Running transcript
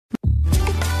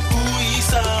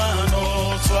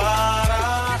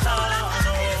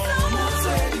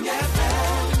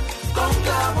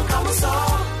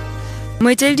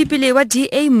Moeteledipele wa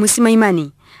DA Mmusi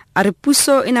Maimane a re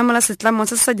puso e namola setlamo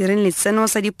se sa direng letseno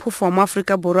sa diphofo mo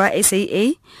Afrika Borwa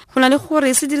SAA go na le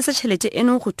gore se dirisa tšhelete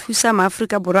eno go thusa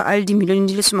maAfrika Borwa a le dimilione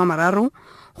di le 30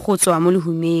 go tswa mo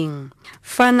lehumeng.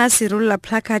 Fana Sirulla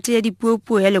plakate ya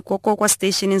dipuopuo ya lekoko kwa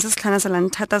stationeng se se tlhanaselang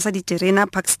thata sa diterena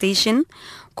Park Station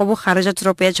kwa bogare jwa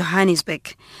toropo ya Johannesburg.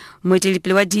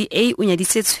 Moeteledipele wa DA o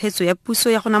nyaditse tshwetso ya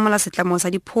puso ya go namola setlamo sa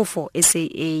diphofo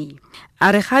SAA.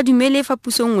 A re ga dumele fa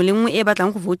puso nngwe le nngwe e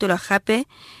batlang go votelwa gape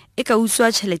e ka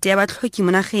utswa tšhelete ya batlhoki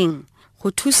mo nageng go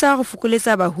thusa go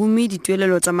fokoletsa bahumi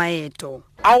dituelelo tsa maeto.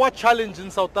 Our challenge in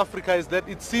South Africa is that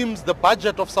it seems the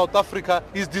budget of South Africa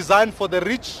is designed for the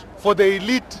rich, for the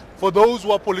elite, for those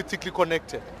who are politically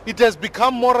connected. It has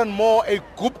become more and more a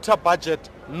Gupta budget,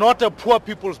 not a poor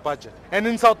people's budget. And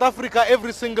in South Africa,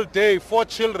 every single day, 4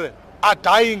 children are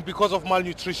dying because of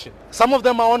malnutrition. Some of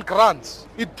them are on grants.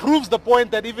 It proves the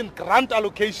point that even grant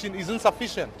allocation is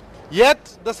insufficient.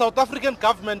 Yet, the South African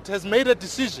government has made a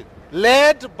decision,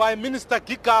 led by Minister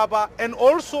Gigaba and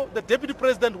also the Deputy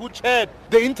President who chaired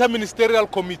the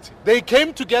Interministerial Committee. They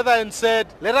came together and said,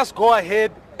 let us go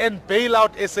ahead and bail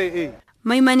out SAA.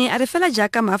 Maimane a re fela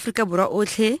jaaka maAfrika Borwa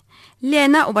otlhe le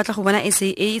ena o batla go bona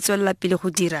SAA e tswelela pele go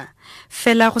dira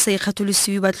fela go sa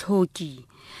ikgatholosiwe batlhoki.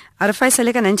 A re fa e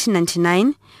sale ka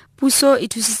 1999 puso e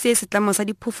thusitse setlamo sa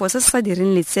diphofo se se sa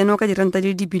direng letseno ka diranta di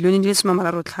le dibilione di le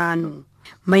 35.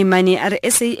 Maimane a re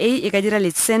SAA e ka dira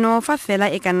letseno fa fela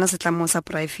e ka nna setlamo sa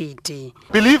private.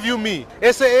 Believe you me,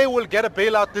 SAA will get a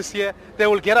bailout this year. They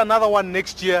will get another one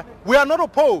next year. We are not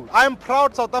opposed. I am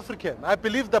proud South African. I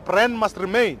believe the brand must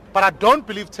remain, but I don't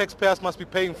believe taxpayers must be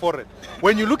paying for it.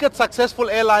 When you look at successful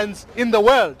airlines in the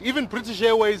world, even British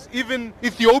Airways, even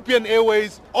Ethiopian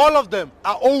Airways, all of them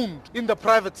are owned in the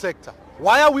private sector.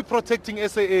 Why are we protecting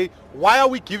SAA? Why are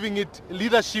we giving it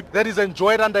leadership that is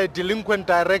enjoyed under a delinquent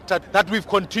director that we've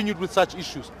continued with such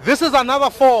issues? This is another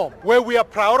form where we are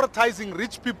prioritizing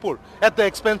rich people at the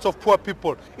expense of poor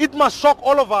people. It must shock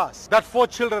all of us that 4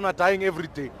 children are dying every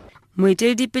day.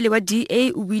 Moeteledipele wa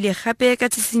DA o buile gape ka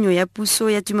tshisinyo ya puso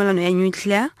ya tumallano ya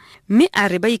nuclear mme a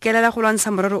re ba ikaelela go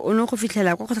lwantsha morero ono go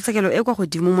fitlhela kwa kgotlatshekelo e kwa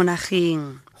godimo mo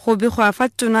nageng. Go begwa fa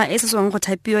tona e seswang go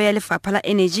thapiwa ya lefapha la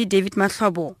energy David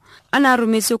Mahlobo a na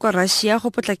rometse kwa Russia go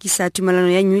potlakisa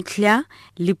tumallano ya nuclear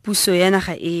le puso ya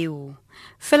naga eo.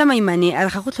 Fela Maimane a re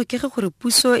ga go tlhokege gore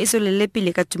puso e tswelele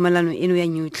pele ka tumallano eno ya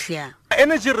nuclear. The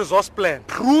Energy Resource Plan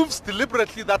proves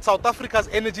deliberately that South Africa's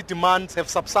energy demands have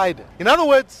subsided. In other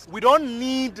words, we don't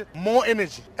need more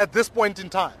energy at this point in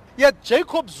time. Yet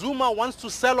Jacob Zuma wants to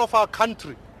sell off our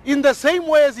country in the same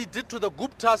way as he did to the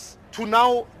Guptas, to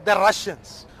now the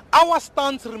Russians. Our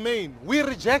stance remains. We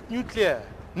reject nuclear,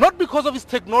 not because of its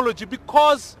technology,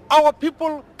 because our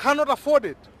people cannot afford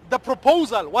it. The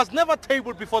proposal was never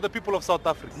tabled before the people of South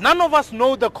Africa. None of us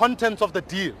know the contents of the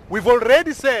deal. We've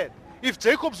already said, if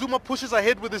Jacob Zuma pushes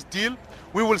ahead with this deal,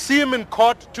 we will see him in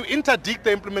court to interdict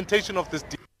the implementation of this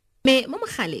deal. Me mo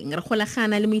mogaleng re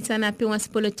golagana le moitsanape wa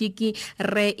sepolitiki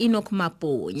re Enock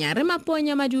Maponya. Re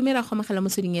Maponya madume ra gomagala mo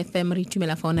Seding FM re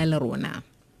itumela fa ona le rona.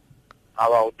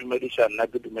 Awa o dumedisa nna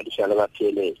ke dumedisa le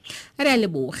batsele re a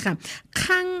leboga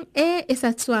kgang e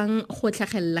sa tswang go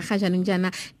tlhagella ga jaanong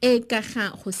jana e ka ga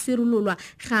go sirololwa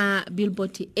ga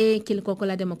billboard e ke lekoko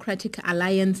la Democratic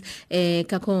Alliance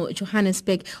ka go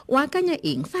Johannesburg o akanya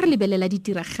eng fa re lebelela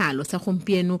ditiragalo sa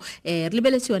gompieno re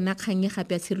lebeletse yona kgang e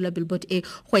gape ya sirolola billboard e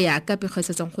go ya ka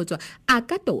pegosetsang go tswa a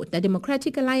ka tota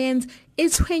Democratic Alliance e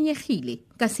tshwenyegile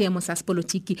ka seemo sa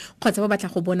sepolitiki kgotsa ba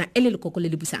batla go bona ele lekoko le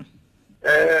le busang.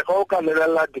 Go ka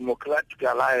la Democratic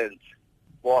Alliance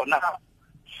bona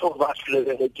so ba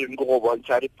lebeletseng go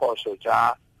bontsha diphoso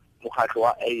tsa mokgatlo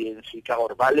wa ANC ka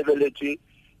gore ba lebeletse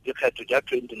dikgetho tsa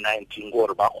 2019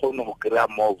 gore ba kgone go kry-a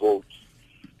more votes.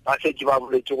 Ba setse ba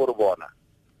boletse gore bona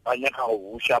ba nyaka go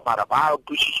busha mara ba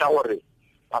kwishisha gore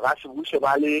ba ka se bushe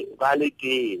ba le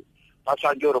ke ba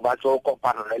tshwanetse gore ba tlo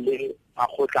kopana le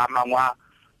magotla mangwa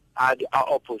a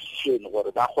opposition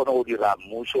gore ba kgone go dira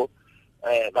mmuso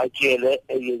ba tsele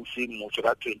ANC mmuso ka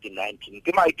 2019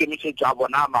 ke maikemisetso a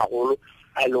bona magolo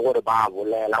a ile gore ba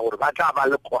bolela gore ba tla ba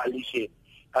le coalition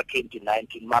ka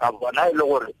 2019 mara bona ile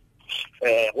gore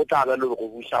go tla ba le go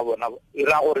busa bona e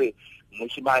ra gore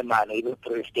Mmusi Maimane e be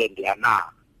president ya na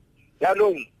ya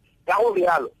long ya go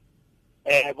rialo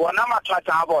bona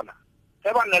mathata a bona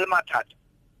se ba nne le mathata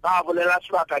ba bolela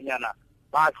sebakanyana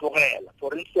ba tlogela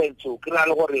for instance o kira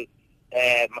le gore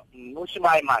Mmusi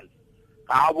Maimane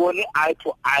ka bone eye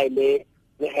to eye le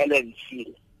Helen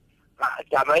Seal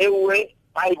taba ewe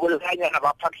ba e bolanyana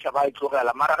ba phakisa ba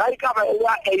itlogela mara ga ka ba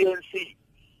ya ANC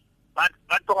ba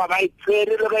toga ba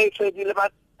itsere le ba itsedi le ba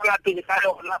la pele ka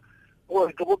yona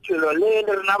gore ke bophelo le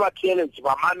rena ba theeletše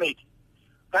ba mamedi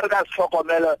ka re ka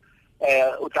hlokomela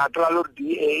o tla tla lo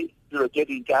DA dilo tse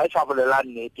dintsi a sa bolela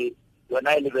nnete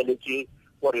yona e lebeletše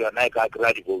gore yona e ka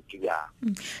kry-a di-vote bjang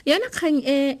yona kgang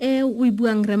o e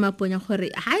buang Re Maponya gore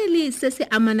ha e le se se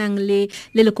amanang le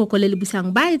lekoko le le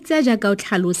busang ba e tsea jaaka o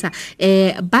tlhalosa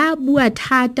ba bua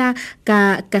thata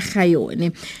ka ga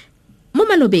yone mo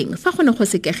malobeng fa gone go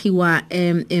sekegiwa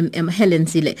Helen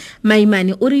Tsele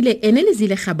Maimane o rile ene le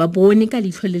Zile ga ba bone ka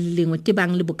leitlho le lengwe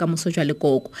tebang le bokamoso jwa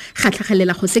lekoko ga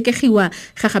tlhagelela go sekegiwa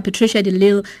ga Patricia de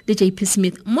Lille le JP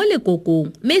Smith mo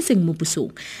lekokong me seng mo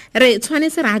pusong re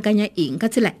tshwanetse re akanya eng ka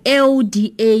tsela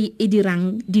LDA e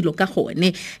dirang dilo ka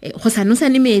gone go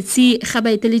sanosane metsi ga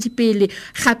baeteledipele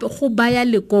gape go baya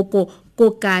lekoko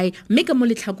ko kae mme ka mo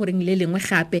letlhakoreng le lengwe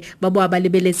gape ba boa ba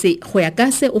lebeletse go ya ka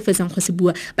se o fetsang go se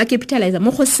bua ba capitalize mo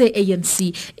go se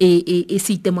ANC e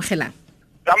se itemogelang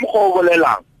ka mo go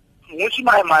bolelang Mmusi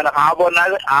Maimane ga a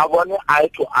bone eye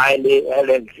to eye le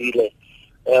Helen Zille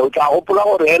o tla gopola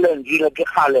gore Helen Zille ke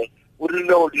gale o rile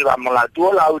go dira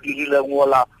molato o la o dirileng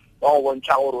ola wa go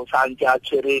bontšha gore o santse a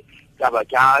tshwere taba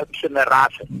tša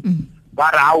semerafe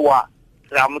ba re aowa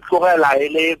re a mo tlogela e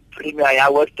le premier ya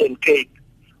Western Cape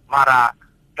mara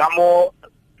ka mo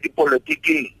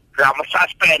dipolitiki ra mo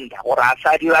suspend gore a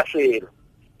sa dira selo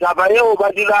taba eo ba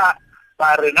dira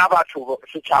ba rena batho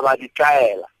setšhaba di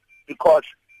tlaela because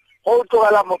go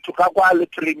tlogela motho ka kwa le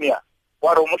premier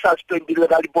wa re mo suspendile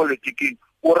ka dipolitiki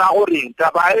o ra goreng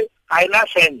taba e ga ena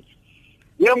sense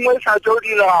ye nngwe sa tso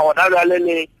dira gona bjale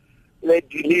le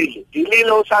dilile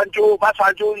o ba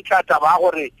santse o ntsha taba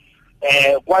gore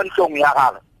kwa ntlong ya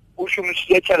gagwe o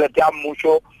šomišitše tšhelete ya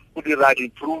mmušo go dira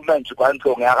di-improvements kwa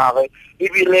ntlong ya gagwe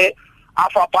ebile a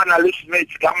fapana le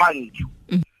Smith ka mantšu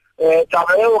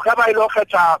taba eo ge ba ile go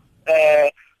kgetha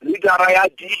leadera ya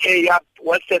DA ya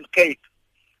Western Cape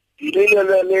dilile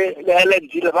le Helen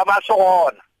Zille ba se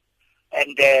gona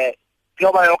and ke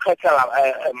ba yo kgethela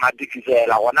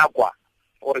Madikizela gona kwa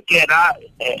gore ke ena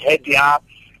head ya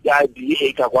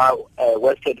DA ka kwa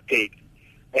Western Cape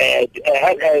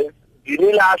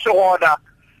dilile a se gona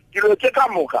dilo tse ka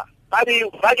moka ba di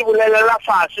bolelela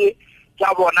fase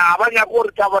tša bona ba nyaka gore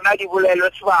tša bona di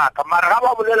bolelwe sebaka mara ga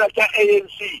ba bolela tša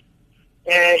ANC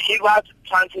e ba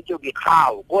tshwanetse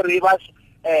dikgao gore e ba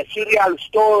serial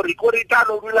story gore e tla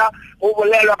no dula go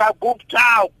bolelwa ka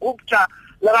Gupta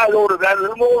le ga e le gore bjalo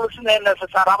le mo go sena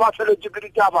necessary ba feletse ke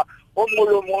ditaba go mongwe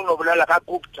le mongwe no bolela ka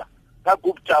Gupta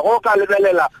go ka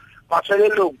lebelela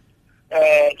mafelelong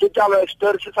ke taba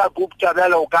story se sa Gupta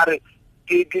bjalo o kare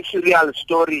ke serial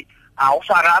story a o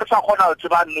sa re sa kgona go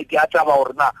tseba nnete ya taba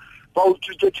gore na ba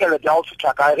utswitse tšhelete ya go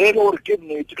fitlha kae ge e le gore ke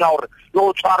nnete ka gore le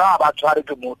go tshwara ba tshware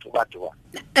ke motho batho ba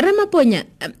Re Maponya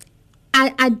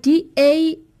a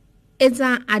DA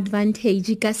etsa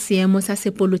advantage ka seemo sa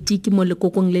sepolotiki mo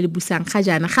lekokong le le busang ga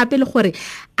jana gape le gore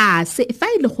a se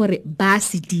fa ile gore ba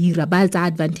se dira ba tsa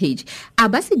advantage a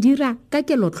ba se dira ka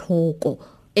kelotlhoko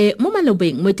mo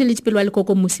malobeng moeteledipele wa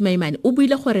lekoko Mmusi Maimane o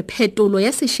buile gore phetolo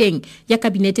ya sešeng ya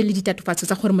kabinete le ditatofatso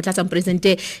tsa gore motlatsa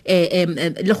presidente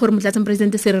le gore motlatsa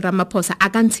presidente Cyril Ramaphosa a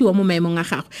ka ntshiwa mo maemong a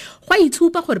gagwe go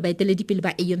itshupa gore baeteledipele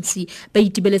ba ANC ba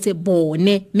itibeletse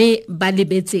bone me ba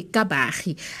lebetse ka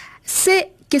baagi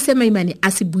se ke se Maimane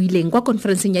a se buileng kwa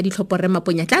conferenceng ya ditlhopho Re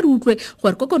Maponya tla re utlwe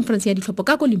gore kwa conferenceng ya ditlhopho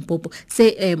ka ko Limpopo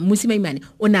se Mmusi Maimane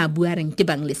o na bua reng ke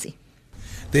bang le se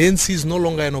The ANC is no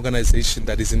longer an organization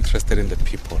that is interested in the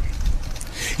people.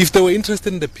 If they were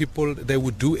interested in the people, they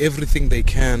would do everything they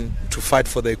can to fight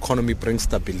for the economy, bring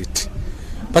stability.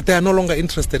 But they are no longer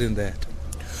interested in that.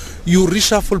 You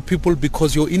reshuffle people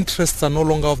because your interests are no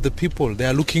longer of the people. They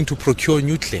are looking to procure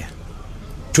nuclear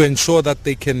to ensure that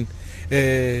they can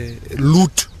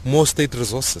loot more state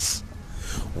resources.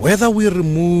 Whether we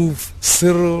remove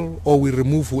Cyril or we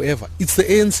remove whoever, it's the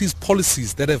ANC's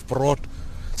policies that have brought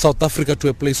South Africa to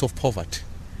a place of poverty,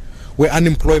 where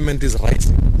unemployment is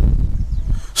rising.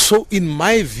 So in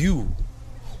my view,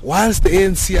 whilst the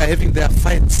ANC are having their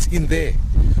fights in there,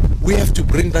 we have to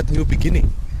bring that new beginning.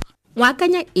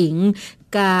 Wakanya eng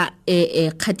ka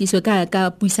khatiso ka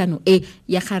puisano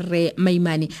ya gare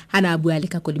Maimane hana bua le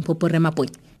ka Limpopo Re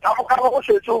Maponya ka mo go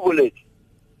se tso boletse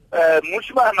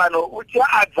Mmusi Maimane o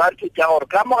tšea advantage ya gore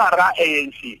ka mo gara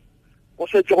ANC o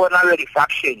se tsona le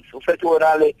factions o se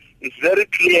tsona le it's very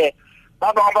clear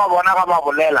ba bona ga ba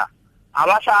bolela a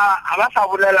ba sa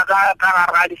bolela ka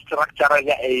gara di structure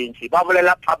ya ANC ba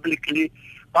bolela publicly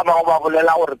ba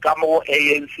bolela gore ka mo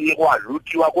ANC go a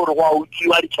lutiwa gore go a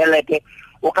utsiwa ditšhelete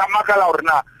o ka makala gore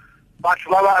na batho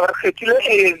ba re kgethile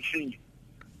ANC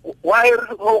wa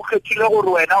o kgethile gore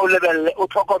wena o lebelle o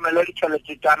tlhokomele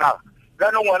ditšhelete tša naga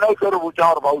bjanong wena o tlo re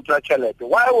botsa gore ba utswa tšhelete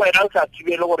wa wena o sa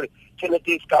thibele gore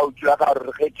tšhelete e ska utswa ka gore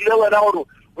re kgethile wena gore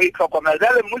o itlhokomele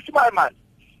jale Mmusi Maimane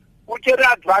o tšere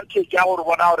advantage ya gore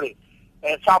bona gore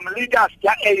some leaders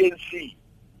tša ANC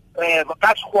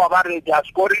ka sekgowa ba re they are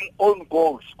scoring own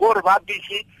goals gore ba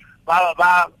busy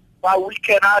ba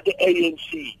weakena the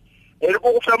ANC e re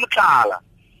go fe motlhala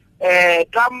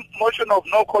ka motion of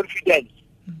no confidence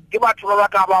ke batho ba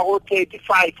ka ba go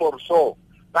 35 or so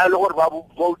ba le gore ba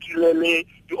votile le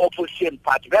the opposition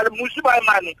party ba Mmusi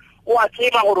Maimane o a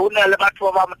tseba gore o ne le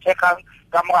batho ba mo thekang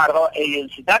ka mogare ga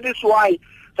ANC that is why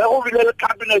se go bile le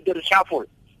cabinet reshuffle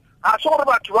a so gore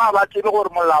batho ba tsebe gore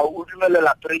molao o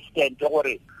dumelela president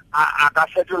gore a ka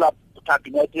fetola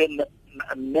cabinet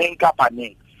neng kapa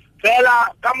neng fela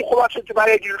ka moggo ba setse ba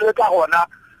dirile ka gona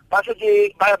ba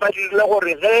setse ba dirile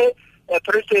gore ge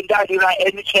president a dira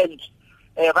any change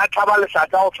ba tlhaba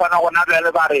lesaka go tshwana gona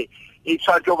bjale ba re e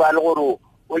tshwanetse ba le gore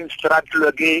o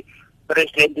instructlwe ke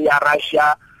president ya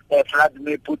Russia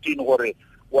Vladimir Putin gore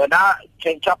wena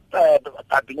change up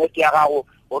cabinet ya gago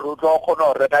gore o tlo kgona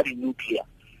go reka di-nuclear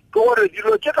ke gore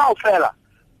dilo tse kao fela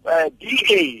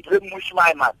DA le Mmusi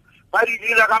Maimane ba di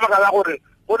dira ka baka la gore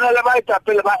go na le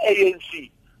baetapele ba ANC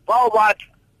bao ba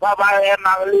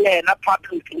ema le yena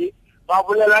publicly ba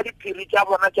bolela diphiri tša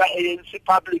bona tša ANC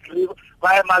publicly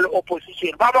ba ema le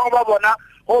opposition ba bangwe ba bona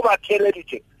go ba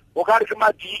theleditše o ka re ke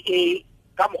ma DA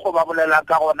ka mokgwa ba bolelang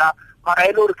ka gona mara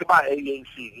e le gore ke ma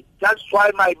ANC that's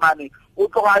why Maimane o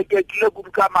tloga a iketlile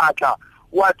kudu ka maatla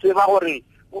o a tseba gore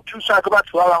o thusa ke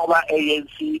batho ba bangwe ba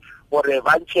ANC gore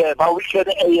ba ntšhe ba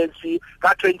wišene ANC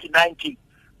ka 2019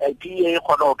 DA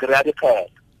kgona go kry-a dikgetho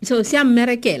so se a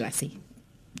mmerekela se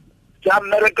ja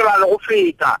mmerekela le go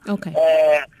feta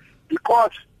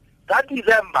because ka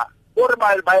December gore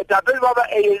baetapele ba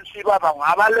ANC ba bangwe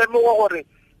ga ba lemogo gore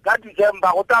ka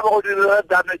December go taba go direla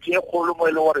damage e kgolo mo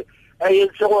e le gore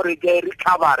ANC gore ke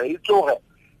recover e tsoge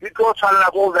e tlo tshwanela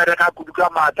go bereka kudu ka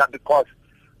maatla because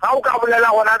ga o ka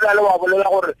bolela gona bjale wa bolela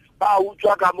gore ba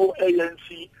utswa ka mo ANC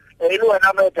e le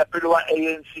wena moetapele wa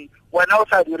ANC wena o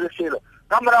sa dire selo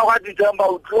ka morago ga December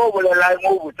o tlo bolela eng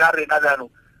o botsa rena jaanong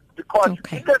because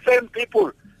it's the same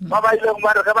people ba ba ileng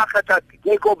ba re ge ba kgetha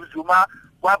Jacob Zuma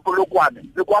kwa Polokwane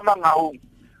le kwa Mangaung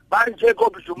ba re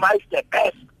Jacob Zuma is the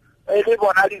best e le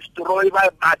bona destroy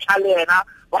ba matšha le ena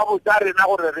ba botsa rena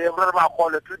gore re ba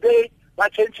kgole today ba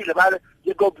changile ba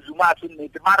Jacob Zuma a se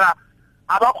nnete mara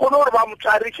a ba kgone gore ba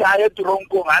motshwariša a ye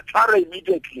tronkong a tshwarwe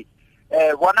immediately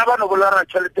bona ba no bolela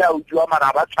tšhelete ya utswa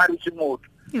mara ba tshwariše motho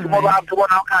mo ba ke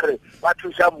bona kare ba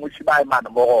thusa Mmusi Maimane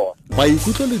mo gona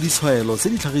maikutlo le ditshwaelo tse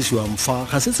di tlhagisiwang fa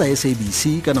ga se tsa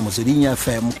SABC kana motsweding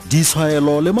FM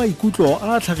ditshwaelo le maikutlo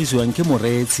a tlhagisiwang ke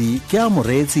moreetsi ke a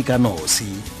moreetsi ka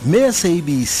nosi mme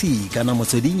SABC kana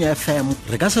motsweding FM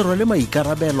re ka se rwele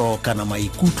maikarabelo kana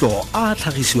maikutlo a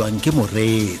tlhagisiwang ke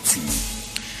moreetsi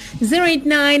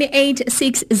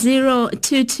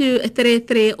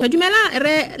 0898602233 dumela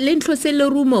re le ntlose le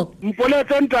rumo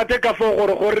mpoletse ntate ka fo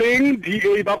gore goreng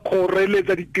DA ba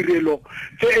kgoreletsa ditirelo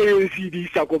tse ANC di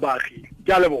sa go baagi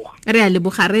ke a leboga re a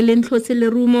leboga re le ntlose le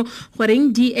rumo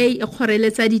goreng DA e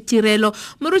kgoreletsa ditirelo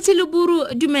moruti le buru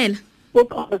dumela o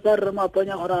ka sa re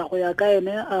Maponya gore go ya ka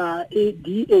ene a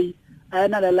DA a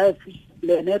ena le life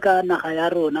lene ka naga ya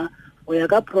rona go ya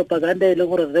ka propaganda e le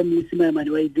gore re Mmusi Maimane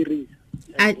wa e dirisa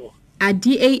a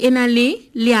DA ena le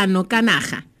leano ka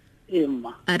naga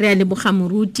emma re a leboga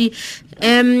moruti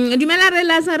dumela re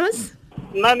Lazarus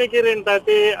nna ne ke re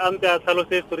ntate ampe a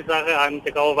tlhalose story sa ge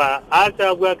hantle ka goba a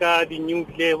tsa bua ka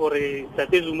di-nuclear gore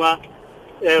tate Zuma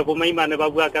bo Maimane ba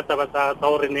bua ka taba tsa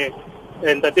gore ne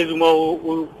tate Zuma o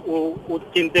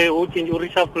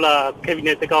reshuffla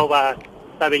cabinet ka goba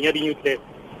tabeng ya di-nuclear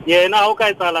yena o ka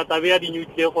etsala tabe ya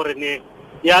di-nuclear gore ne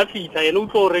ya fitlha yena o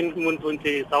tlo reng mo nthong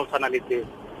tse tsa go tshwana le tse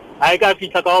a e ka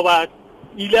fitlha ka goba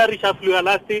ile a reshuffliwa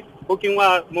last o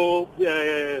kengwa mo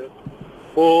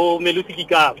Melusi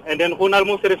ka and then go na le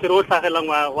mo ferefere o tlhagelang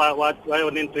wa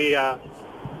yone ntho ya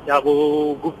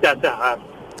bo Gupta tsa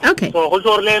okay so go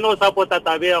tlo re le no support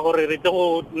tabe ya gore re tle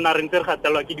go nna re ntse re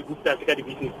gatelwa ke di Gupta ka di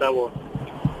business tsa bona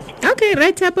okay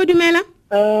right hapo dumela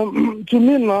to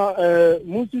me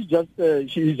Mmusi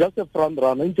she is just a front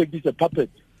runner in fact he's a puppet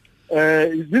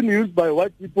is being used by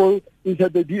white people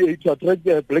inside the DA to attract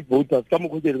black voters.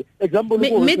 Example.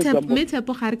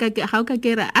 Metepo ga o ka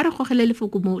kera a re gogele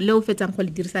lefoko mo le o fetsang go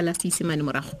le dirisa la Seesimane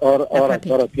morago. Alright.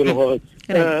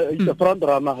 It's a front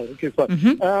runner. Okay,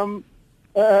 fine.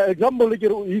 Example,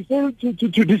 he failed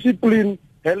to discipline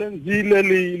Helen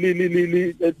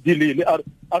Zille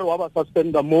are wa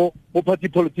suspend mo party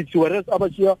politics whereas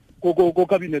abashia go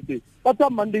cabinet but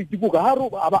some mandate go haro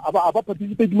aba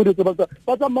participate mo tsa ba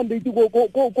some mandate go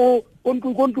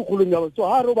kgolunya so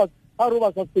haro ba ha ro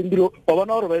ba suspendiro ba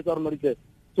bona hore ba etsa rona ditse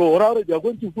so ora re dia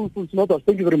going to full smart.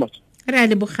 Thank you very much. re a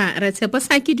leboga re tshepo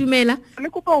sa ke dumela le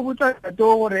kopa go botsa to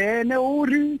gore ene o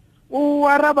ri o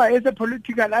araba as a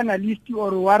political analyst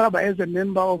or o araba as a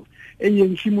member of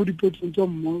ANC mo dipotso tso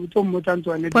mo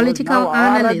tsantswane political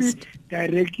analyst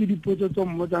directly dipotso tso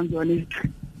mo tsantswane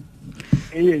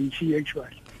ANC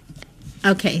actually.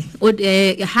 Okay,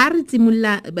 ha re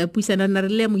tsimula puisana na re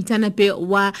le moitsanape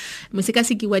wa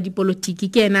mosekaseki wa dipolitiki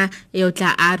ke ena e o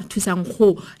tla a re thusang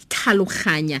go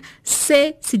tlhaloganya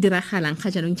se diragalang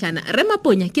ga jaanong tjana re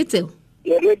Maponya ke tseo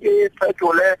re ke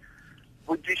fetole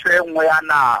botsise ngwe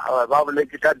yana ba bole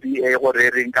ke ka DA gore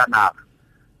reng kana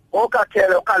o ka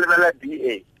tshele o ka lebela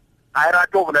DA a ra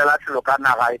to bolela selo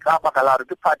kana ga e ka bakala re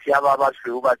ke party ya ba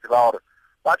shweu ba tseba gore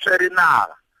ba tshwere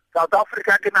naga South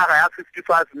Africa ke naga ya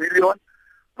 55 million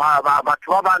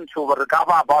batho ba bantsho re ka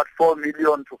ba about 4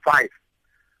 million to 5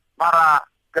 mara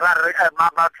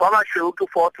batho ba shweu to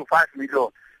 4 to 5 million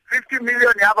 50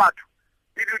 million ya batho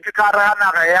e dutse ka ra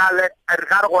naga ya le re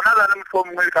ka re gona le motho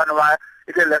mongwe kana ba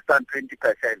it is less than 20%.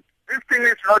 This thing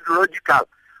is not logical.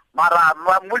 Mara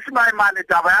Mmusi Maimane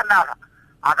taba ya naga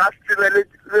aka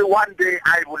still one day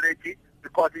I will let it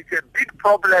because it's a big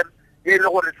problem e le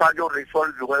gore tshwanetse re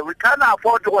solve. We can't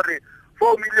afford gore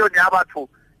 4 million ya batho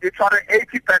it's for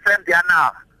 80% ya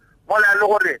naga mola le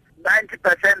gore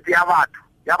 90%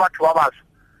 ya batho ba baso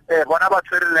bona ba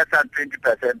tshwere less than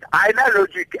 20%. I know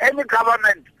logic. Any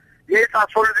government is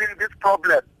solving this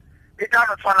problem. It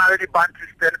cannot solve the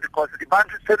Bantustan because the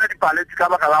Bantustan the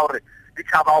political bakaore di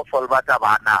tshaba o solve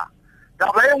taba na.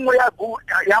 Taba e nngwe ya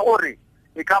gore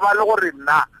e ka ba le gore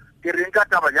nna ke reng ka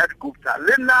taba ya Gupta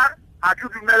le nna a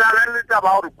thudumelana le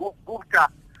taba gore Gupta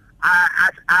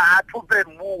a thupe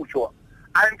mmuso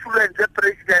a influence the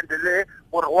president le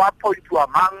gore wa pointwa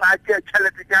mang a ke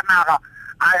tšhelete ya naga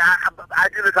a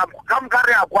dire ka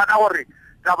mokare a kwana gore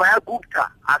taba ya Gupta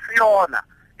a se yona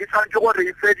e tshwanetse gore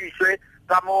e fediswe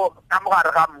ka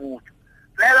mogare ga mmuso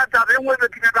fela taba engwe be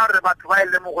ke nyaka gore batho ba e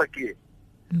lemoge ke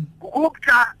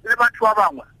Gupta le batho ba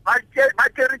bangwe ba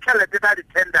kere tšhelete ka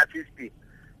di-tender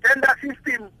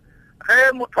system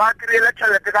ge motho a kry-ele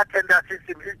tšhelete ka tender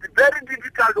system it's very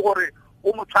difficult gore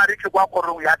o mo tshwaritše kwa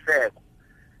kgorong ya tsheko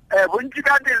bontši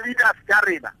ka di-leaders tša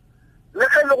rena le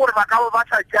ge le gore ba ka ba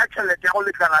sa tšea tšhelete ya go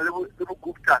lekana le bo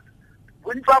Gupta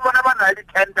bontši ba bona ba na le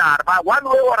di-tendera ba one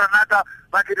way or another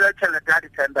ba kry-ile tšhelete ya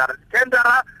di-tendera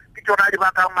ke tsona di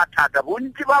bakang mathata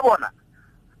bontši ba bona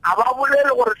a ba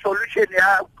bolele gore solution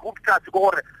ya Gupta ke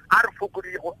gore a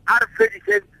re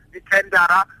fediseng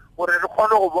di-tendera gore re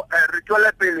kgone go re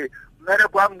tswele pele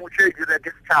mmereko wa mmuso e dire ke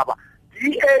setšhaba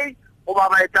DA goba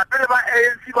baetapele ba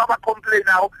ANC ba ba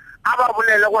complainago a ba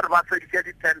bolele gore ba fedise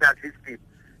di-tender system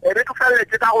re ke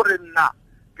feleletse ka gore nna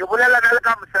ke bolela ka le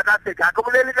ka mosekaseka ke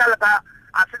bolele ka le ka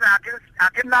a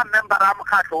ke nna member a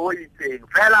mokgatlo o itseng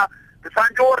fela ke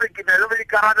tshwanetse gore ke ne le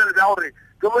boikarabelo ja gore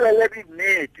ke bolele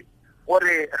dinnete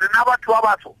gore rena batho ba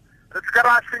baso re se ka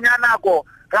ra senya nako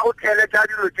ka go theletša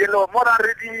dilo tselo mo ra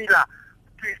re dila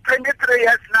 23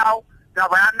 years now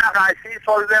taba ya naga a se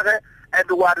solvege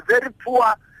and we are very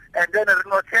poor and then re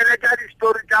no theletša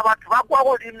di-story tša batho ba kwa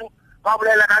godimo ba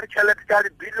bolela ka ditšhelete tša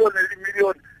di-billion le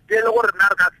di-million ke le gore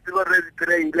nna re ka setilo re di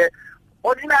kry-ile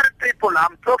ordinary people.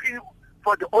 I'm talking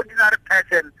for the ordinary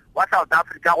person wa South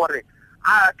Africa gore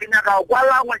ke nyaka go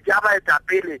kwala ngwe ja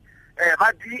baetapele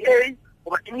ba DA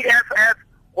goba EFF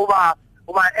goba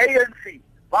ANC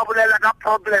ba bolela ka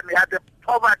problem ya the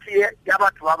poverty ya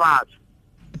batho ba batsho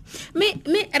me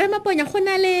re Maponya go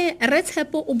na le re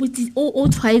tshepo o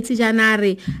tshwaetse jana a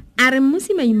re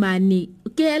Mmusi Maimane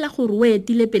ke ela gore o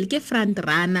etile pele ke front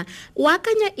runner o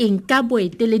akanya eng ka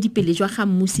boeteledipele jwa ga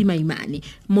Mmusi Maimane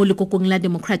mo lekokong la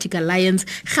Democratic Alliance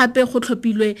gape go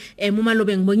tlhophilwe mo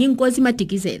malobeng mongeng Nkosi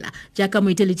Matikizela jaaka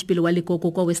moeteledipele wa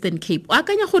lekoko kwa Western Cape o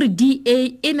akanya gore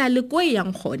DA e na le ko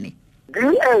yang gone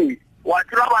DA wa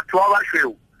tsira batho ba ba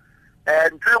shweu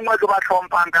ntse ngwe ke ba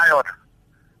tlhompang ka yona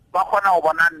ba kgona go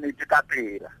bona nnete ka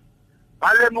pela ba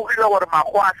lemogile gore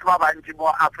makgowa a se ba bantši mo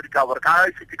Afrika gore ka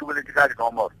se ke boletse ka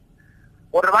dinomoro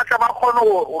gore ba tla ba kgone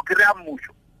go kry-a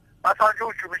mmuso ba tshwanetse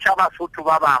go šomiša basotho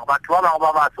ba bangwe batho ba bangwe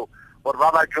ba baso gore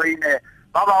ba ba joine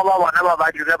ba bangwe ba bona ba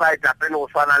ba dire baetapele go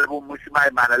swana le bo Mmusi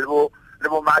Maimane le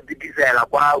bo Matikizela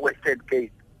kwa Western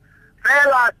Cape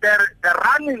fela the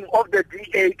running of the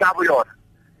DA ka bo yona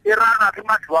e rana ke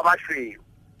batho ba ba shweu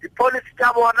di-policy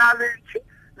tša bona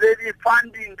le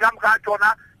di-funding ka moka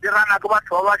tsona di rana ke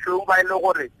batho ba ba shweu ba e le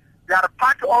gore they are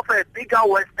part of a bigger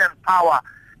Western power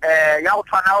ya go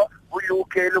tshwana bo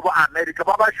UK le bo America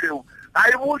ba ba shweu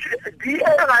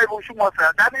DA ga e buše mo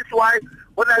fela that is why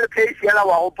go na le case yela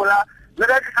wa gopola le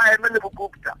ka ke sa eme le bo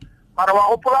Gupta mara wa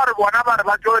gopola re bona ba re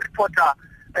ba tlo reporta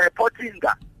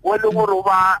Pottinga o le gore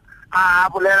ba a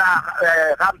bolela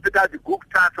gampe ka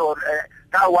di-Guptas or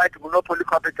ka white monopoly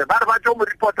company ba re ba tlo mo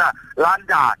reporta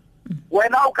London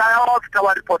wena o ka ya ofta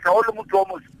wa reporta o le motho o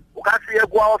motho o ka se ye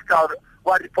kwa ofta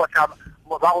wa reporta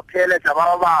ba go theeletsa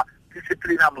ba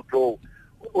discipline motho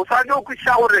o tshwanetse o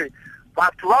kwisha gore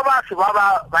batho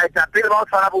ba baetapele ba o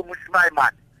tshwana bo Mmusi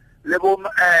Maimane le bo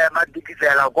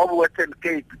Madikizela kwa bo Western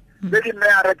Cape le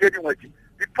di-mayor tse dingwe tse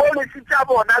di-policy tsa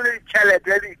bona le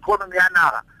tšhelete le economy ya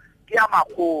naga ke ya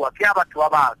makgowa ke ya batho ba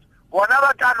batsho bona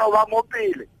ba tano ba mo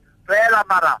pele fela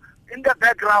mara in the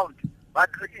background but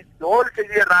the whole thing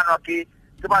e ranwa ke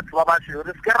batho ba batsho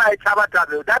re se ra e tšhaba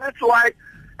tabe that is why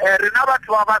rena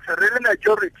batho ba batsho re le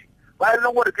majority ba e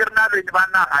leng gore ke rena beng ba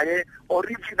naga e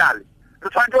originally re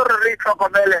tshwanetse gore re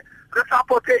itlhokomele re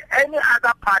supporte any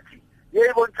other party ye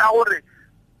e bontsha gore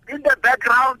in the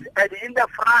background and in the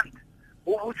front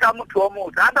o busa motho o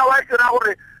motho otherwise ra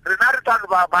gore rena re tano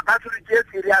ba ka se re tšee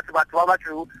serious batho ba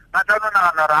batho ba tano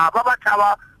nagana gore ba batšhaba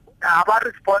ba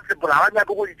responsible ba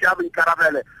nyake go ditšea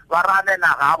boikarabele ba rane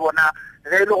naga a bona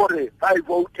ge e le gore ba e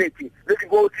voutetse le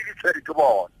di-vote di tshwere ke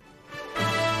bona